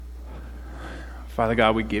Father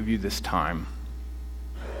God, we give you this time.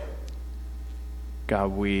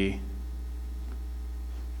 God,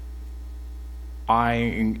 I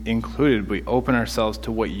included, we open ourselves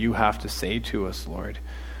to what you have to say to us, Lord.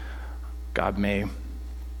 God, may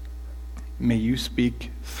you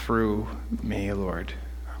speak through me, Lord.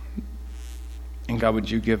 And God, would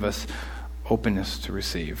you give us openness to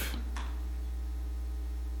receive?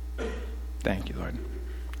 Thank you, Lord.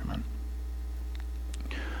 Amen.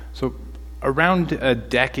 So around a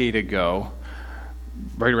decade ago,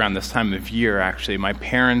 right around this time of year, actually, my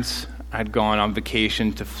parents had gone on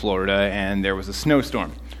vacation to Florida, and there was a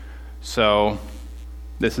snowstorm. So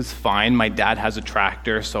this is fine. My dad has a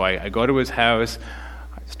tractor, so I go to his house,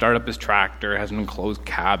 I start up his tractor, it has an enclosed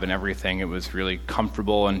cab and everything. It was really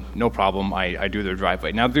comfortable and no problem. I do their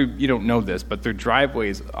driveway. Now, you don't know this, but their driveway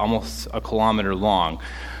is almost a kilometer long.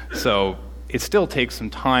 So it still takes some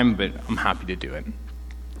time, but I'm happy to do it.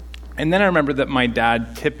 And then I remember that my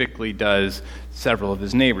dad typically does several of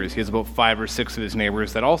his neighbors. He has about 5 or 6 of his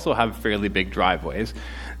neighbors that also have fairly big driveways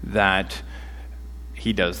that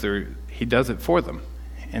he does it for them.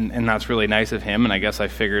 And that's really nice of him, and I guess I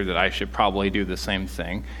figured that I should probably do the same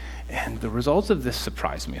thing. And the results of this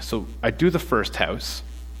surprised me. So I do the first house.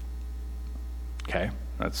 Okay,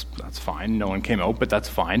 that's fine. No one came out, but that's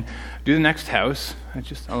fine. Do the next house.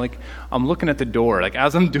 I'm looking at the door. Like,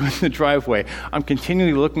 as I'm doing the driveway, I'm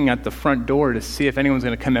continually looking at the front door to see if anyone's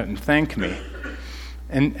going to come out and thank me.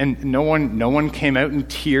 And no one came out in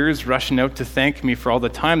tears, rushing out to thank me for all the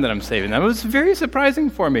time that I'm saving. That was very surprising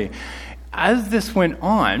for me. As this went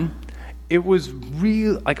on, it was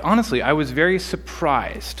real. Like, honestly, I was very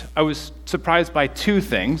surprised. I was surprised by 2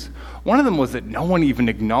 things. One of them was that no one even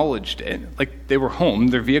acknowledged it. Like, they were home,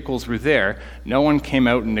 their vehicles were there. No one came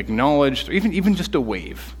out and acknowledged, or even just a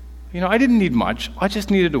wave. I didn't need much. I just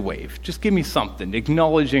needed a wave. Just give me something,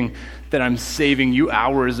 acknowledging that I'm saving you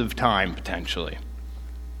hours of time, potentially.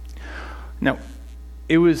 Now,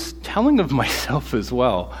 it was telling of myself as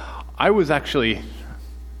well. I was actually,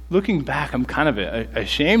 looking back, I'm kind of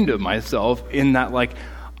ashamed of myself in that, like,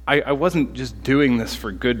 I wasn't just doing this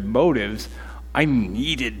for good motives. I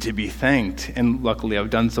needed to be thanked, and luckily I've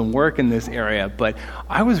done some work in this area, but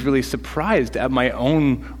I was really surprised at my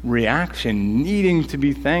own reaction, needing to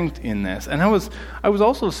be thanked in this. And I was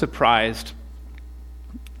also surprised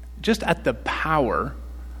just at the power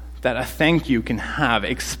that a thank you can have,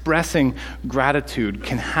 expressing gratitude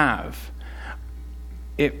can have.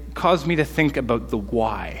 It caused me to think about the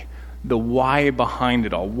why behind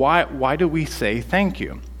it all. Why do we say thank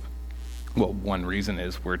you? Well, one reason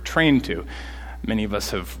is we're trained to. Many of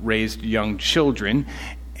us have raised young children,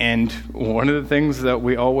 and one of the things that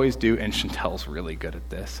we always do, and Chantel's really good at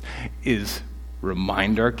this, is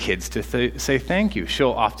remind our kids to say thank you.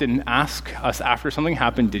 She'll often ask us after something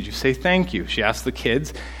happened, did you say thank you? She asks the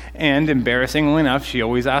kids, and embarrassingly enough, she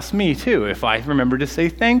always asks me too, if I remember to say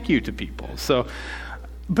thank you to people.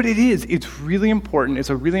 But it's really important. It's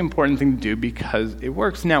a really important thing to do because it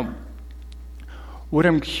works. Now, what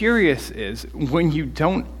I'm curious is, when you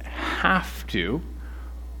don't have to,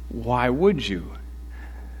 why would you?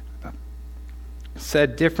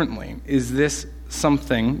 Said differently, is this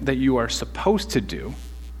something that you are supposed to do,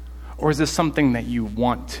 or is this something that you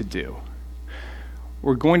want to do?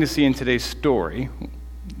 We're going to see in today's story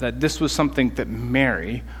that this was something that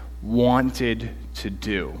Mary wanted to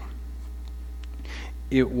do.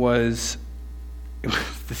 It was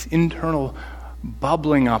this internal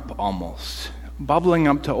bubbling up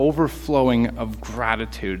to overflowing of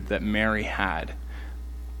gratitude that Mary had.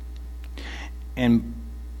 And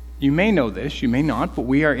you may know this, you may not, but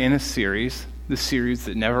we are in a series, the series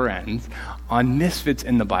that never ends, on misfits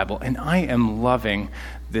in the Bible, and I am loving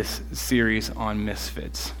this series on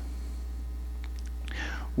misfits.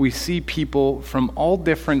 We see people from all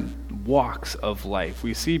different walks of life.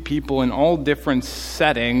 We see people in all different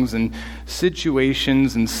settings and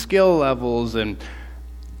situations and skill levels. And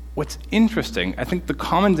what's interesting, I think the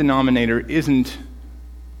common denominator isn't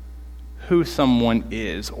who someone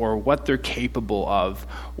is or what they're capable of,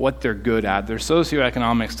 what they're good at, their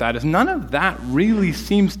socioeconomic status. None of that really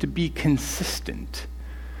seems to be consistent.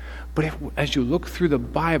 But as you look through the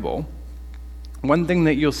Bible, one thing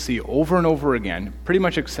that you'll see over and over again, pretty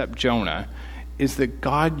much except Jonah, is that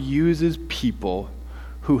God uses people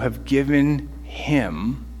who have given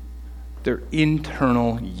him their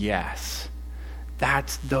internal yes.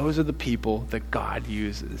 Those are the people that God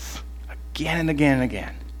uses again and again and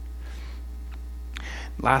again.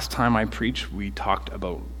 Last time I preached, we talked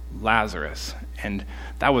about Lazarus, and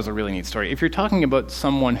that was a really neat story. If you're talking about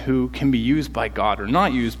someone who can be used by God or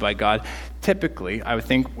not used by God, typically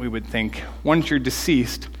we would think once you're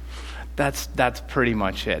deceased, That's pretty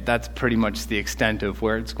much it. That's pretty much the extent of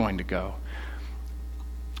where it's going to go.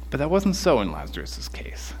 But that wasn't so in Lazarus'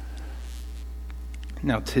 case.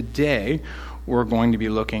 Now today, we're going to be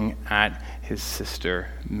looking at his sister,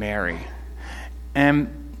 Mary.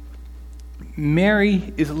 And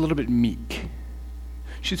Mary is a little bit meek.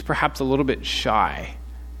 She's perhaps a little bit shy.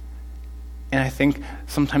 And I think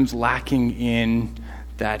sometimes lacking in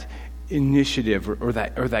that initiative or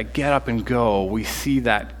that get up and go. We see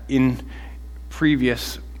that in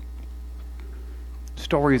previous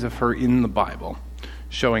stories of her in the Bible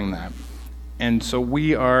showing that. And so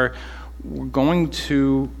we're going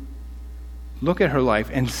to look at her life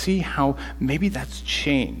and see how maybe that's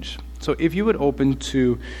changed. So if you would open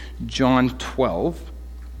to John 12,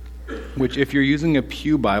 which if you're using a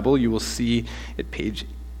Pew Bible, you will see at page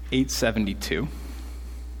 872.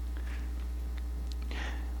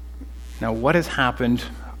 Now, what has happened?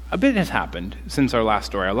 A bit has happened since our last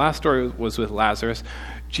story. Our last story was with Lazarus.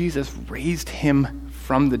 Jesus raised him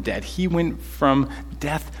from the dead. He went from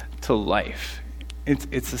death to life.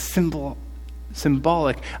 It's a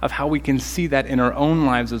symbolic of how we can see that in our own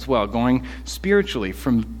lives as well, going spiritually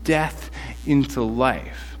from death into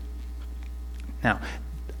life. Now,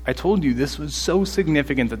 I told you this was so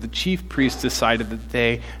significant that the chief priests decided that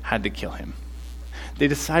they had to kill him. They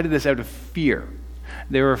decided this out of fear.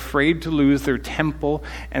 They were afraid to lose their temple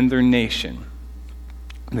and their nation.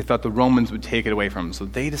 And they thought the Romans would take it away from them, so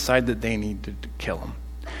they decided that they needed to kill him.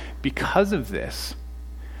 Because of this,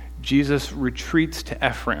 Jesus retreats to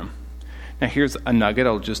Ephraim. Now here's a nugget.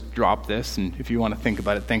 I'll just drop this, and if you want to think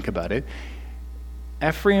about it, think about it.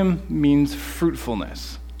 Ephraim means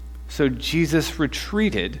fruitfulness. So Jesus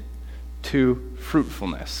retreated to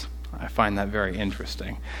fruitfulness. I find that very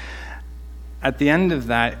interesting. At the end of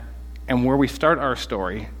that, and where we start our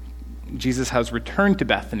story, Jesus has returned to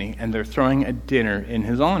Bethany, and they're throwing a dinner in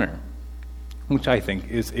his honor, which I think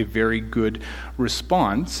is a very good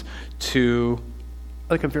response to,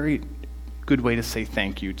 like, a very good way to say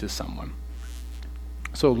thank you to someone.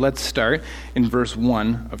 So let's start in verse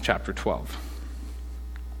 1 of chapter 12.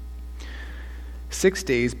 6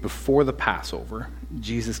 days before the Passover,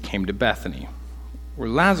 Jesus came to Bethany, where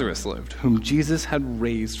Lazarus lived, whom Jesus had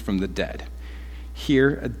raised from the dead.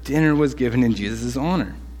 Here, a dinner was given in Jesus'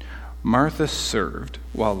 honor. Martha served,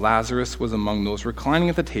 while Lazarus was among those reclining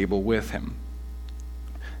at the table with him.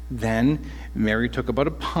 Then Mary took about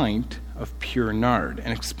a pint of pure nard,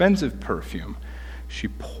 an expensive perfume. She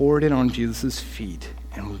poured it on Jesus' feet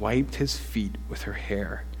and wiped his feet with her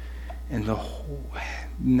hair. And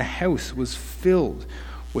the house was filled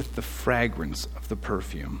with the fragrance of the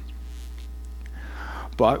perfume.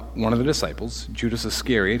 But one of the disciples, Judas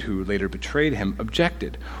Iscariot, who later betrayed him,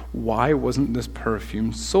 objected. Why wasn't this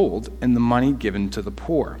perfume sold and the money given to the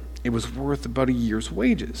poor? It was worth about a year's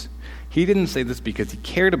wages. He didn't say this because he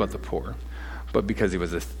cared about the poor, but because he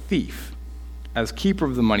was a thief. As keeper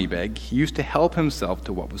of the money bag, he used to help himself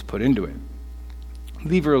to what was put into it.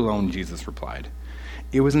 Leave her alone, Jesus replied.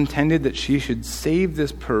 It was intended that she should save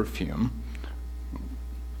this perfume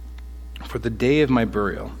for the day of my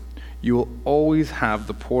burial. You will always have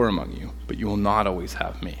the poor among you, but you will not always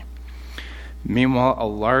have me. Meanwhile, a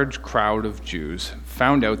large crowd of Jews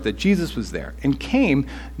found out that Jesus was there and came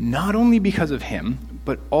not only because of him,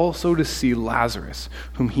 but also to see Lazarus,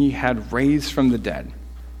 whom he had raised from the dead.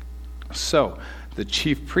 So the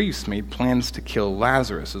chief priests made plans to kill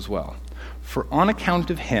Lazarus as well. For on account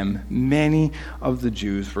of him, many of the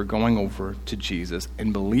Jews were going over to Jesus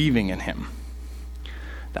and believing in him.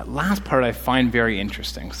 That last part I find very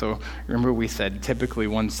interesting. So remember we said typically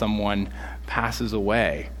when someone passes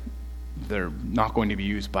away, they're not going to be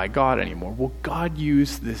used by God anymore. Well, God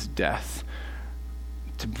used this death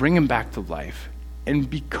to bring him back to life. And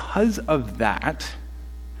because of that,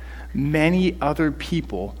 many other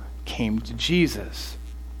people came to Jesus.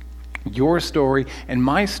 Your story and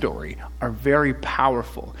my story are very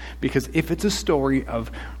powerful because if it's a story of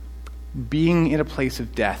being in a place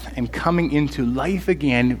of death and coming into life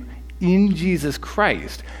again in Jesus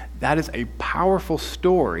Christ, that is a powerful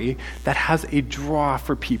story that has a draw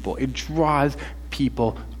for people. It draws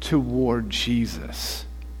people toward Jesus.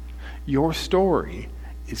 Your story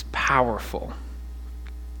is powerful.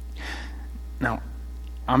 Now,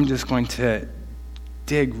 I'm just going to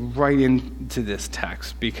dig right into this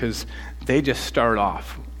text because they just start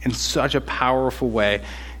off in such a powerful way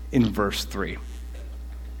in verse 3.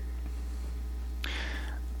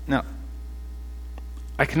 Now,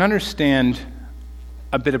 I can understand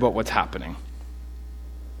a bit about what's happening.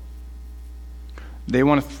 They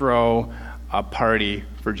want to throw a party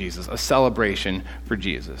for Jesus, a celebration for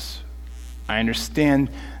Jesus. I understand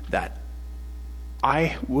that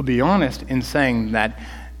I will be honest in saying that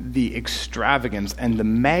the extravagance and the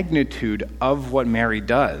magnitude of what Mary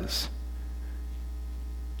does,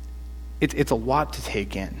 it's a lot to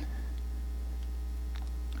take in.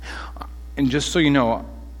 And just so you know,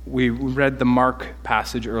 we read the Mark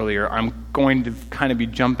passage earlier. I'm going to kind of be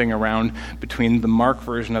jumping around between the Mark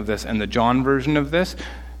version of this and the John version of this.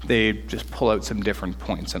 They just pull out some different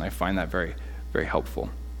points, and I find that very, very helpful.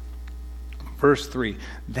 Verse 3,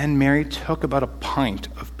 then Mary took about a pint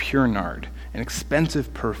of pure nard, an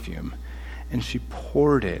expensive perfume, and she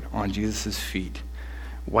poured it on Jesus' feet,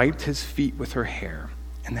 wiped his feet with her hair,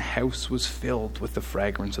 and the house was filled with the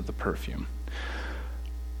fragrance of the perfume.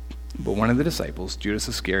 But one of the disciples, Judas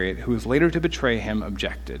Iscariot, who was later to betray him,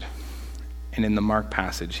 objected. And in the Mark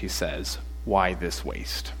passage, he says, why this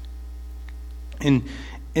waste? And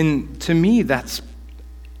to me, that's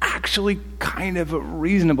actually kind of a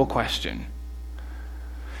reasonable question.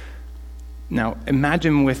 Now,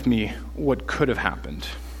 imagine with me what could have happened.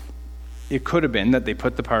 It could have been that they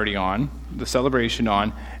put the party on, the celebration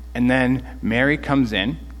on, and then Mary comes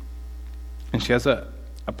in, and she has a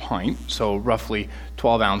pint, so roughly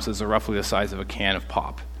 12 ounces, or roughly the size of a can of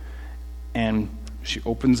pop. And she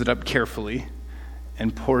opens it up carefully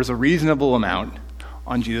and pours a reasonable amount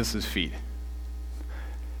on Jesus' feet.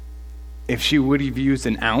 If she would have used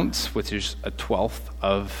an ounce, which is a 1/12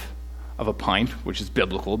 of a pint, which is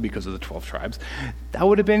biblical because of the 12 tribes, that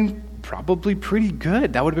would have been probably pretty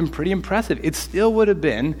good. That would have been pretty impressive. It still would have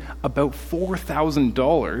been about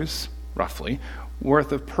 $4,000, roughly,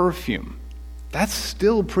 worth of perfume. That's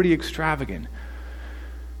still pretty extravagant.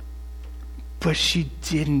 But she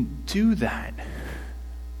didn't do that.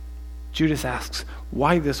 Judas asks,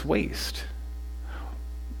 why this waste?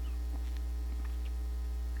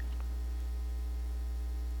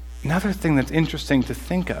 Another thing that's interesting to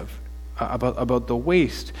think of about the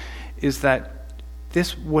waste is that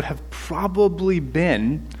this would have probably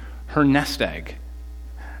been her nest egg.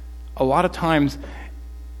 A lot of times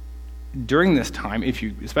during this time,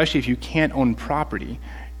 especially if you can't own property,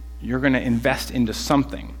 you're going to invest into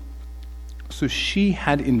something. So she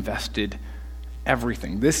had invested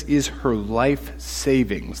everything. This is her life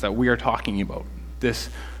savings that we are talking about. This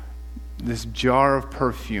jar of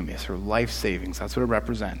perfume is her life savings. That's what it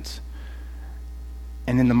represents.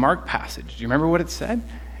 And in the Mark passage, do you remember what it said?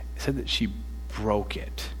 It said that she broke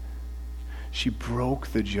it. She broke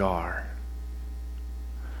the jar.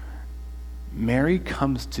 Mary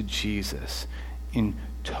comes to Jesus in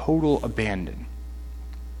total abandon,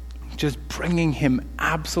 just bringing him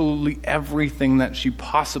absolutely everything that she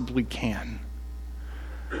possibly can.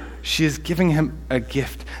 She is giving him a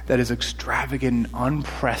gift that is extravagant and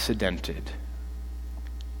unprecedented.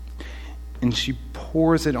 And she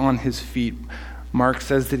pours it on his feet. Mark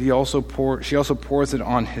says that she also pours it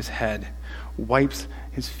on his head, wipes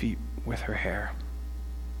his feet with her hair.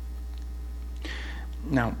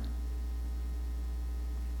 Now,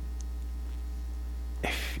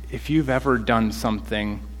 if you've ever done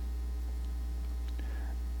something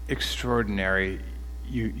extraordinary,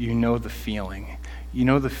 you know the feeling. You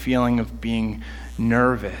know the feeling of being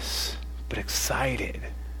nervous, but excited,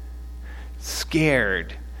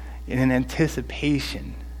 scared, in an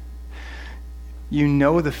anticipation. You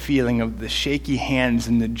know the feeling of the shaky hands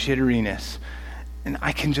and the jitteriness. And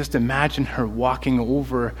I can just imagine her walking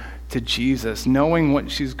over to Jesus, knowing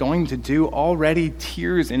what she's going to do, already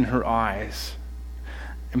tears in her eyes,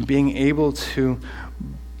 and being able to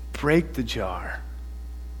break the jar,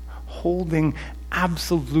 holding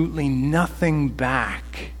absolutely nothing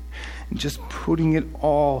back, and just putting it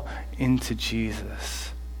all into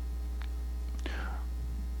Jesus.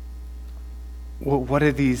 What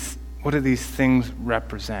do these things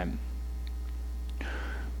represent?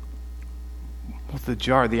 Well,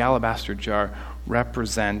 the alabaster jar,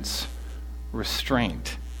 represents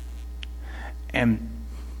restraint. And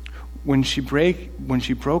when she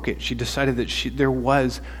broke it, she decided that there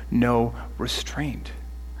was no restraint.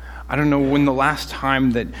 I don't know when the last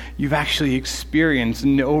time that you've actually experienced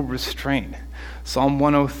no restraint. Psalm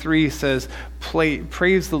 103 says,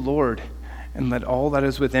 praise the Lord, and let all that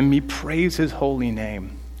is within me praise his holy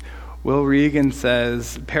name. Will Regan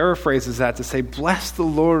paraphrases that to say, bless the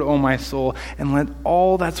Lord, O my soul, and let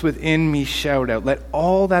all that's within me shout out. Let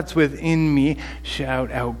all that's within me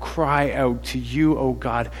shout out, cry out to you, O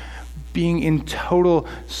God, being in total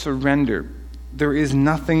surrender. There is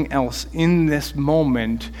nothing else in this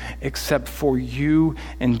moment except for you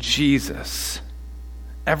and Jesus.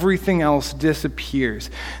 Everything else disappears.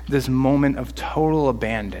 This moment of total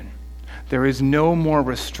abandon. There is no more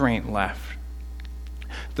restraint left.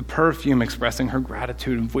 The perfume expressing her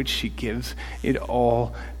gratitude, of which she gives it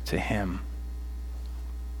all to him.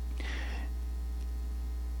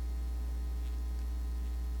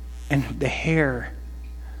 And the hair,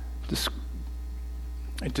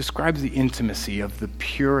 it describes the intimacy of the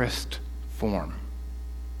purest form.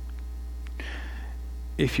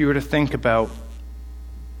 If you were to think about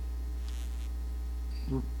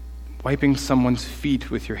wiping someone's feet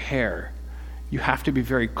with your hair, you have to be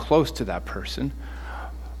very close to that person,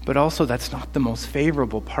 but also that's not the most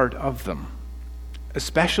favorable part of them.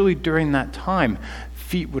 Especially during that time,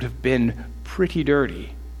 feet would have been pretty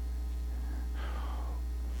dirty.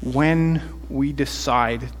 When we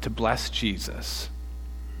decide to bless Jesus,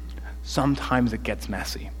 sometimes it gets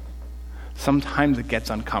messy. Sometimes it gets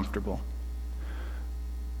uncomfortable.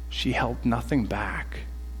 She held nothing back,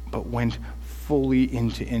 but went fully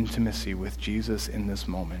into intimacy with Jesus in this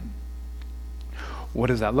moment. What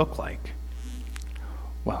does that look like?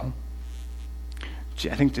 Well,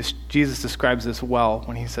 I think Jesus describes this well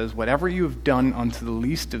when he says, "Whatever you have done unto the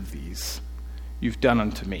least of these, you've done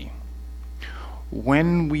unto me."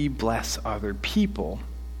 When we bless other people,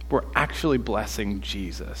 we're actually blessing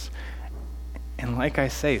Jesus. And like I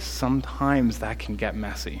say, sometimes that can get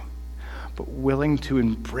messy. But willing to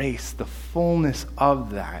embrace the fullness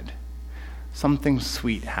of that, something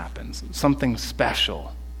sweet happens. Something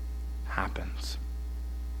special happens.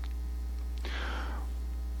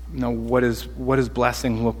 Now, what does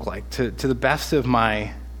blessing look like? To the best of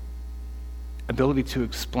my ability to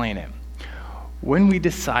explain it, when we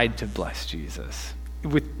decide to bless Jesus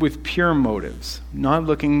with pure motives, not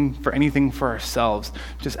looking for anything for ourselves,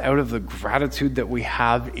 just out of the gratitude that we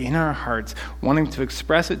have in our hearts, wanting to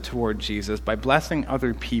express it toward Jesus by blessing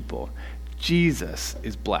other people, Jesus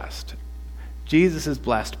is blessed. Jesus is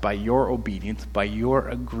blessed by your obedience, by your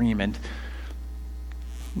agreement,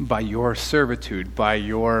 by your servitude, by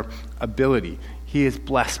your ability. He is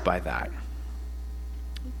blessed by that.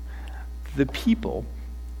 The people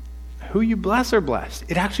who you bless are blessed.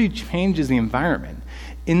 It actually changes the environment.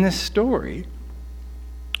 In this story,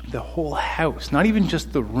 the whole house, not even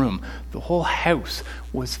just the room, the whole house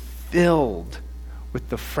was filled with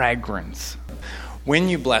the fragrance. When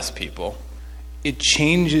you bless people, it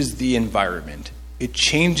changes the environment. It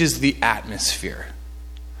changes the atmosphere.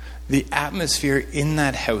 The atmosphere in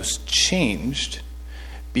that house changed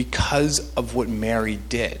because of what Mary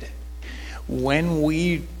did. When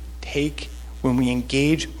we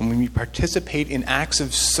engage, when we participate in acts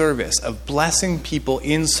of service, of blessing people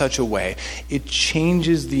in such a way, it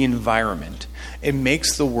changes the environment. It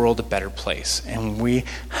makes the world a better place. And we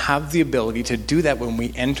have the ability to do that when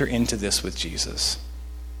we enter into this with Jesus.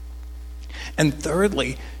 And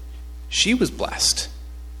thirdly, she was blessed.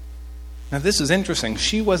 Now this is interesting.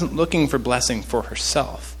 She wasn't looking for blessing for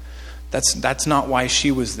herself. That's not why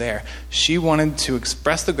she was there. She wanted to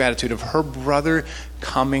express the gratitude of her brother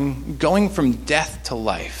going from death to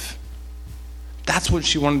life. That's what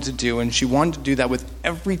she wanted to do, and she wanted to do that with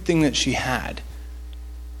everything that she had.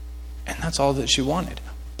 And that's all that she wanted.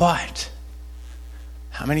 But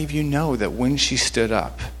how many of you know that when she stood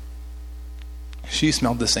up, she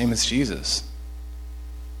smelled the same as Jesus?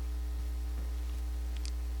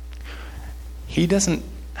 He doesn't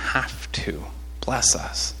have to bless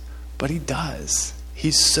us, but he does.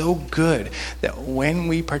 He's so good that when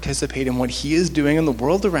we participate in what he is doing in the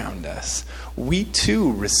world around us, we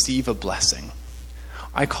too receive a blessing.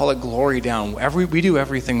 I call it glory down. We do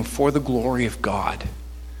everything for the glory of God.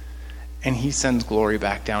 And he sends glory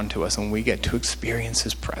back down to us, and we get to experience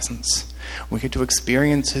his presence. We get to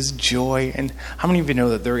experience his joy. And how many of you know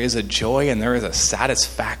that there is a joy and there is a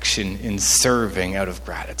satisfaction in serving out of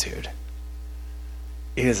gratitude?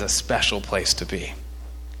 It is a special place to be.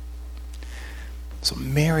 So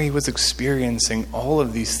Mary was experiencing all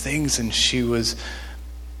of these things, and she was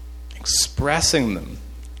expressing them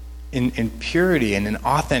in purity and in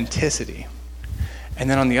authenticity. And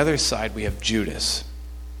then on the other side, we have Judas.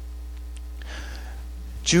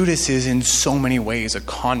 Judas is in so many ways a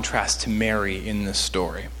contrast to Mary in this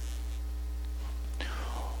story.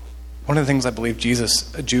 One of the things I believe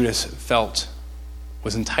Judas felt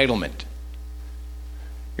was entitlement.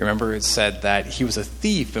 You remember it said that he was a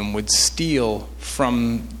thief and would steal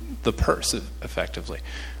from the purse, effectively.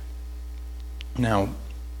 Now,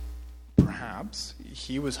 perhaps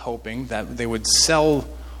he was hoping that they would sell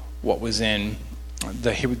what was in,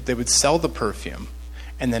 they would sell the perfume,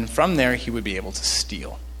 and then from there he would be able to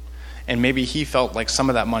steal. And maybe he felt like some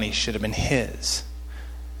of that money should have been his.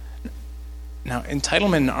 Now,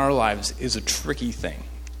 entitlement in our lives is a tricky thing.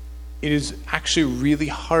 It is actually really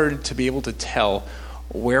hard to be able to tell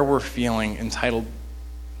where we're feeling entitled.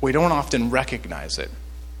 We don't often recognize it.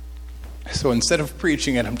 So instead of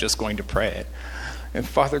preaching it, I'm just going to pray it. And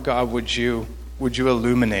Father God, would you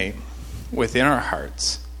illuminate within our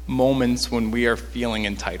hearts moments when we are feeling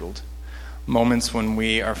entitled, moments when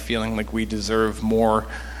we are feeling like we deserve more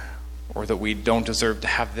or that we don't deserve to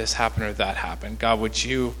have this happen or that happen. God, would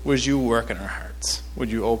you work in our hearts?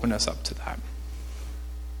 Would you open us up to that?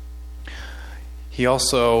 He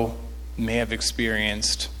also may have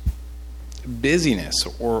experienced busyness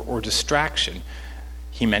or distraction.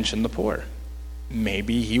 He mentioned the poor.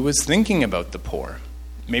 Maybe he was thinking about the poor.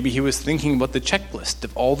 Maybe he was thinking about the checklist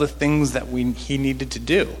of all the things that he needed to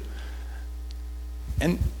do.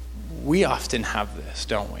 And we often have this,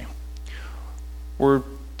 don't we? We're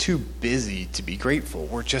too busy to be grateful.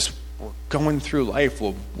 We're going through life.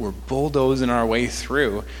 We're bulldozing our way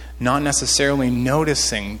through, not necessarily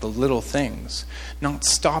noticing the little things, not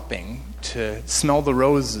stopping to smell the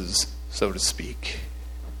roses, so to speak.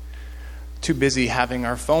 Too busy having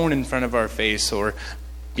our phone in front of our face or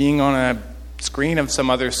being on a screen of some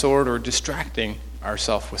other sort or distracting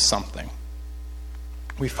ourselves with something.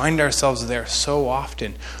 We find ourselves there so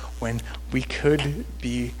often when we could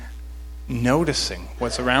be noticing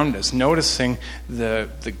what's around us, noticing the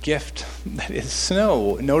gift that is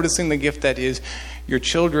snow, noticing the gift that is your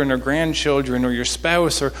children or grandchildren or your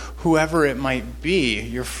spouse or whoever it might be,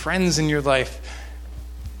 your friends in your life.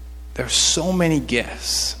 There's so many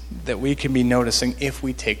gifts that we can be noticing if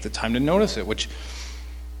we take the time to notice it, which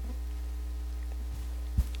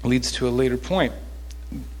leads to a later point.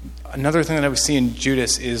 Another thing that I was seeing in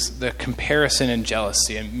Judas is the comparison and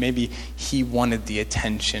jealousy, and maybe he wanted the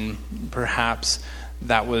attention. Perhaps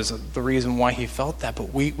that was the reason why he felt that,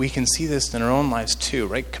 but we can see this in our own lives too,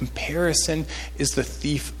 right? Comparison is the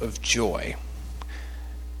thief of joy.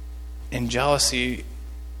 And jealousy,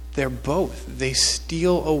 they're both. They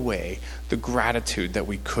steal away the gratitude that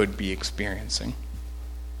we could be experiencing.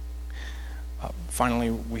 Finally,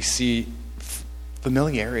 we see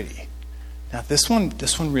familiarity. Now, this one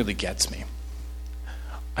really gets me.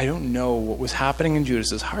 I don't know what was happening in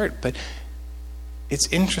Judas's heart, but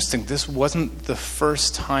it's interesting. This wasn't the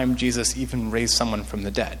first time Jesus even raised someone from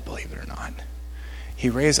the dead, believe it or not. He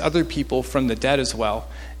raised other people from the dead as well,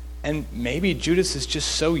 and maybe Judas is just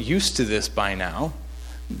so used to this by now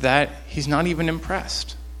that he's not even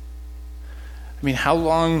impressed. I mean, how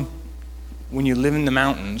long, when you live in the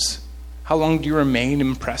mountains, how long do you remain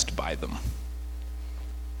impressed by them?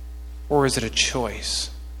 Or is it a choice?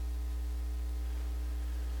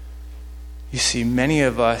 You see, many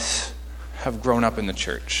of us have grown up in the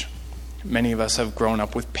church. Many of us have grown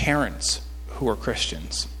up with parents who are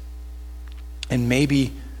Christians. And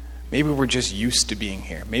maybe we're just used to being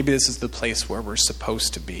here. Maybe this is the place where we're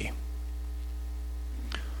supposed to be.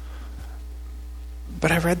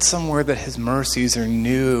 But I read somewhere that his mercies are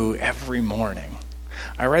new every morning.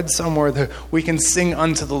 I read somewhere that we can sing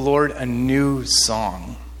unto the Lord a new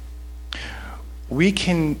song. We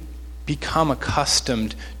can become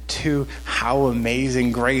accustomed to how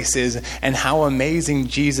amazing grace is and how amazing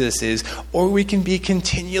Jesus is, or we can be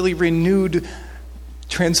continually renewed,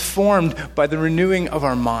 transformed by the renewing of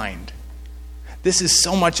our mind. This is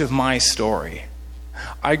so much of my story.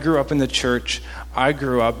 I grew up in the church. I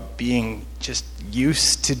grew up being just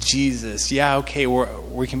used to Jesus. Yeah, okay,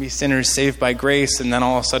 we can be sinners saved by grace, and then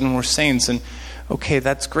all of a sudden we're saints, and okay,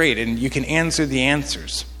 that's great, and you can answer the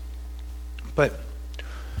answers. But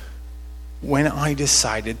when I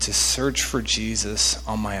decided to search for Jesus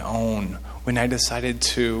on my own, when I decided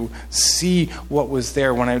to see what was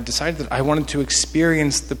there, when I decided that I wanted to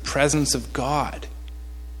experience the presence of God,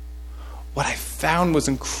 what I found was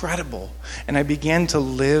incredible. And I began to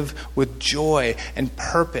live with joy and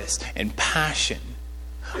purpose and passion.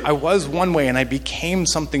 I was one way and I became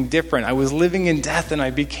something different. I was living in death and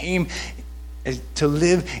I became to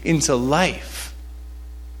live into life.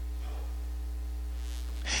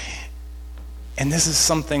 And this is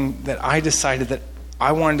something that I decided that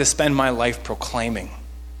I wanted to spend my life proclaiming.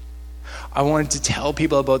 I wanted to tell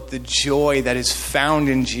people about the joy that is found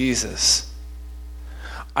in Jesus.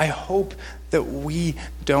 I hope that we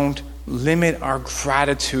don't limit our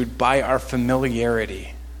gratitude by our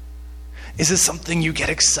familiarity. Is this something you get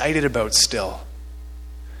excited about still?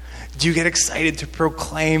 Do you get excited to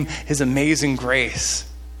proclaim his amazing grace?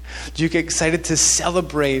 Do you get excited to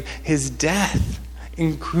celebrate his death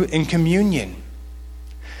in communion?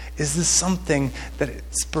 Is this something that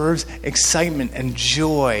spurs excitement and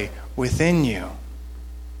joy within you?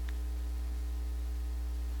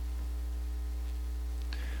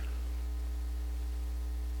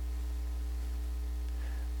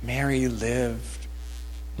 Mary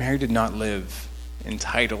did not live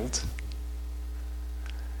entitled.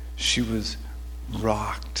 She was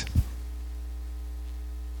rocked.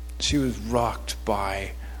 She was rocked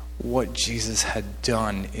by what Jesus had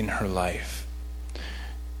done in her life.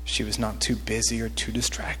 She was not too busy or too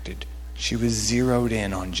distracted. She was zeroed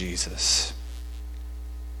in on Jesus.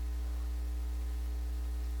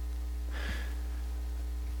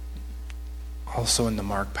 Also in the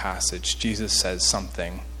Mark passage, Jesus says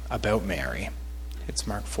something about Mary. It's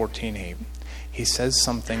Mark 14:8. He says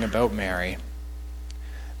something about Mary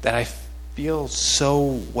that I feel so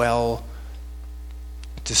well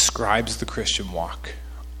describes the Christian walk.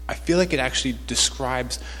 I feel like it actually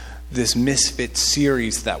describes this Misfit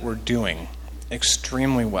series that we're doing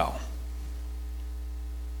extremely well.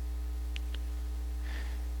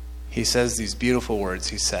 He says these beautiful words.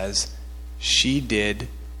 He says, she did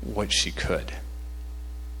what she could.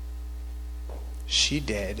 She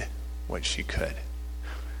did what she could.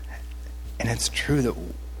 And it's true that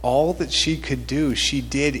all that she could do, she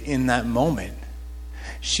did in that moment.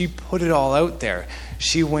 She put it all out there.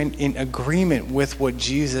 She went in agreement with what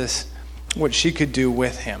she could do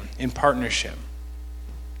with him in partnership.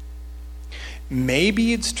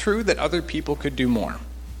 Maybe it's true that other people could do more.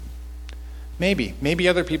 Maybe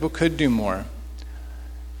other people could do more.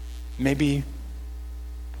 Maybe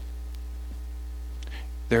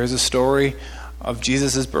there is a story of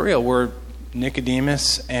Jesus' burial where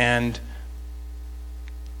Nicodemus and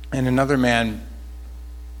another man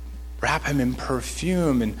wrap him in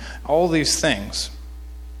perfume and all these things.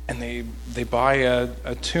 And they buy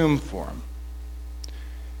a tomb for him.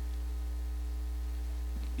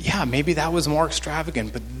 Yeah, maybe that was more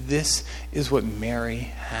extravagant, but this is what Mary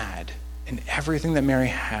had. And everything that Mary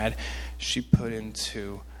had, she put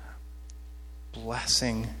into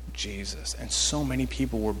blessing Jesus. And so many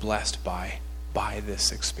people were blessed by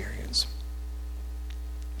this experience.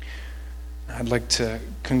 I'd like to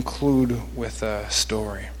conclude with a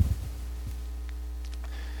story.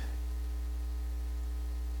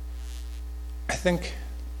 I think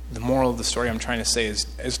the moral of the story I'm trying to say is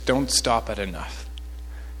don't stop at enough.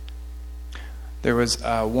 There was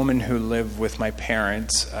a woman who lived with my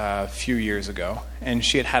parents a few years ago, and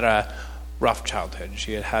she had a rough childhood.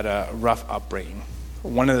 She had a rough upbringing.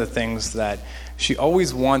 One of the things that she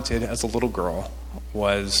always wanted as a little girl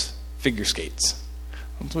was figure skates.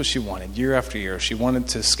 That's what she wanted, year after year. She wanted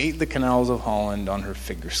to skate the canals of Holland on her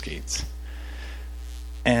figure skates.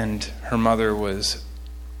 And her mother was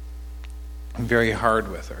very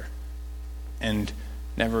hard with her and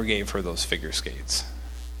never gave her those figure skates.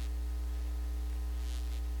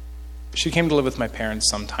 She came to live with my parents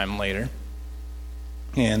sometime later,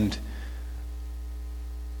 and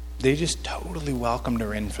they just totally welcomed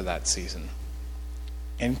her in for that season.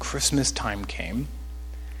 And Christmas time came,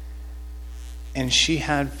 and she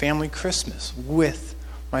had family Christmas with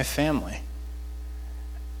my family.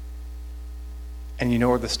 And you know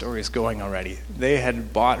where the story is going already. They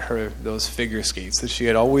had bought her those figure skates that she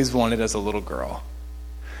had always wanted as a little girl.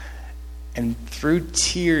 And through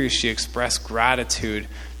tears, she expressed gratitude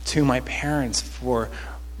to my parents for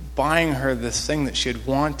buying her this thing that she had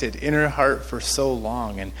wanted in her heart for so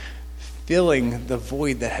long and filling the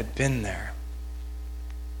void that had been there.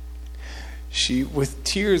 She, with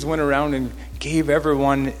tears, went around and gave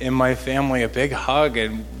everyone in my family a big hug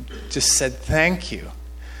and just said thank you.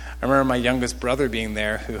 I remember my youngest brother being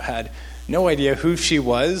there, who had no idea who she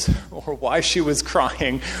was or why she was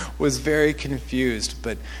crying, was very confused,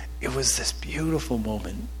 but it was this beautiful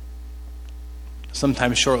moment.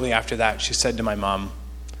 Sometime shortly after that, she said to my mom,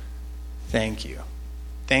 "Thank you.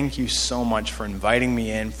 Thank you so much for inviting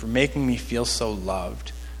me in, for making me feel so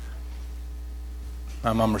loved."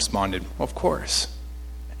 My mom responded, "Of course."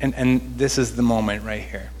 And this is the moment right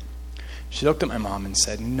here. She looked at my mom and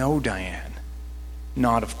said, "No, Diane,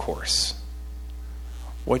 not of course.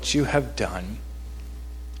 What you have done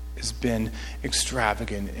has been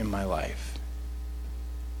extravagant in my life.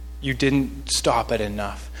 You didn't stop at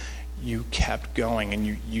enough. You kept going, and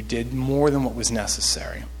you did more than what was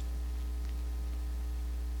necessary."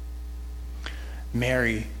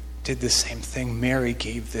 Mary did the same thing. Mary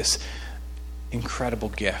gave this incredible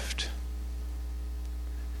gift.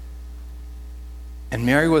 And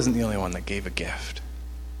Mary wasn't the only one that gave a gift.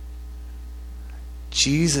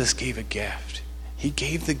 Jesus gave a gift. He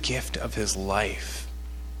gave the gift of his life.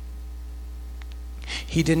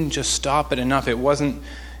 He didn't just stop at enough. It wasn't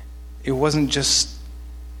just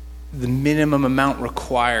the minimum amount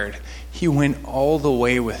required. He went all the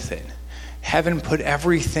way with it. Heaven put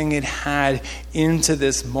everything it had into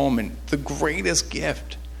this moment, the greatest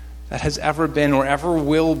gift that has ever been or ever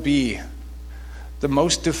will be, the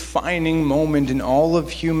most defining moment in all of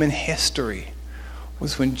human history,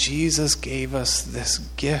 was when Jesus gave us this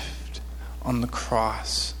gift on the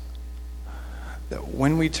cross. That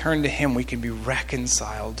when we turn to him, we can be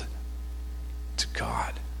reconciled to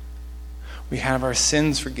God. We have our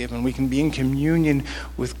sins forgiven. We can be in communion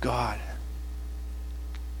with God.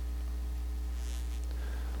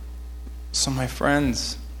 So my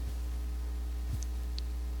friends,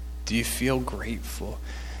 do you feel grateful?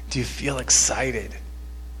 Do you feel excited?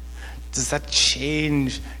 Does that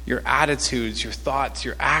change your attitudes, your thoughts,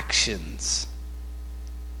 your actions?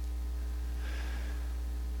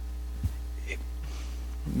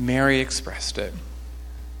 Mary expressed it.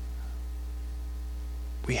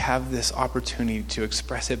 We have this opportunity to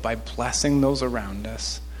express it by blessing those around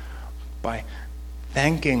us, by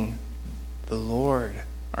thanking the Lord,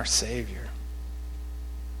 our Savior.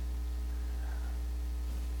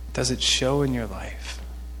 Does it show in your life?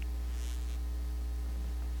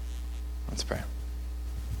 Let's pray.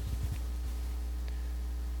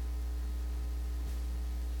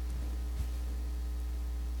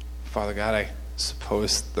 Father God, I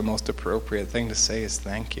suppose the most appropriate thing to say is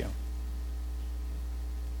thank you.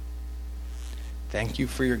 Thank you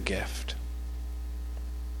for your gift.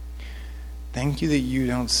 Thank you that you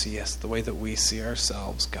don't see us the way that we see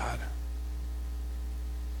ourselves, God.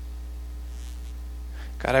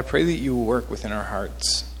 God, I pray that you will work within our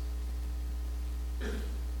hearts.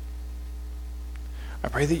 I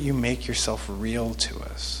pray that you make yourself real to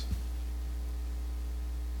us.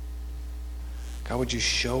 God, would you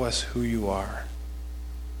show us who you are?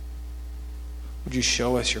 Would you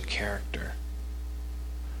show us your character?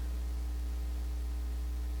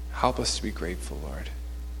 Help us to be grateful, Lord.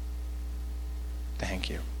 Thank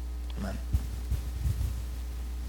you. Amen.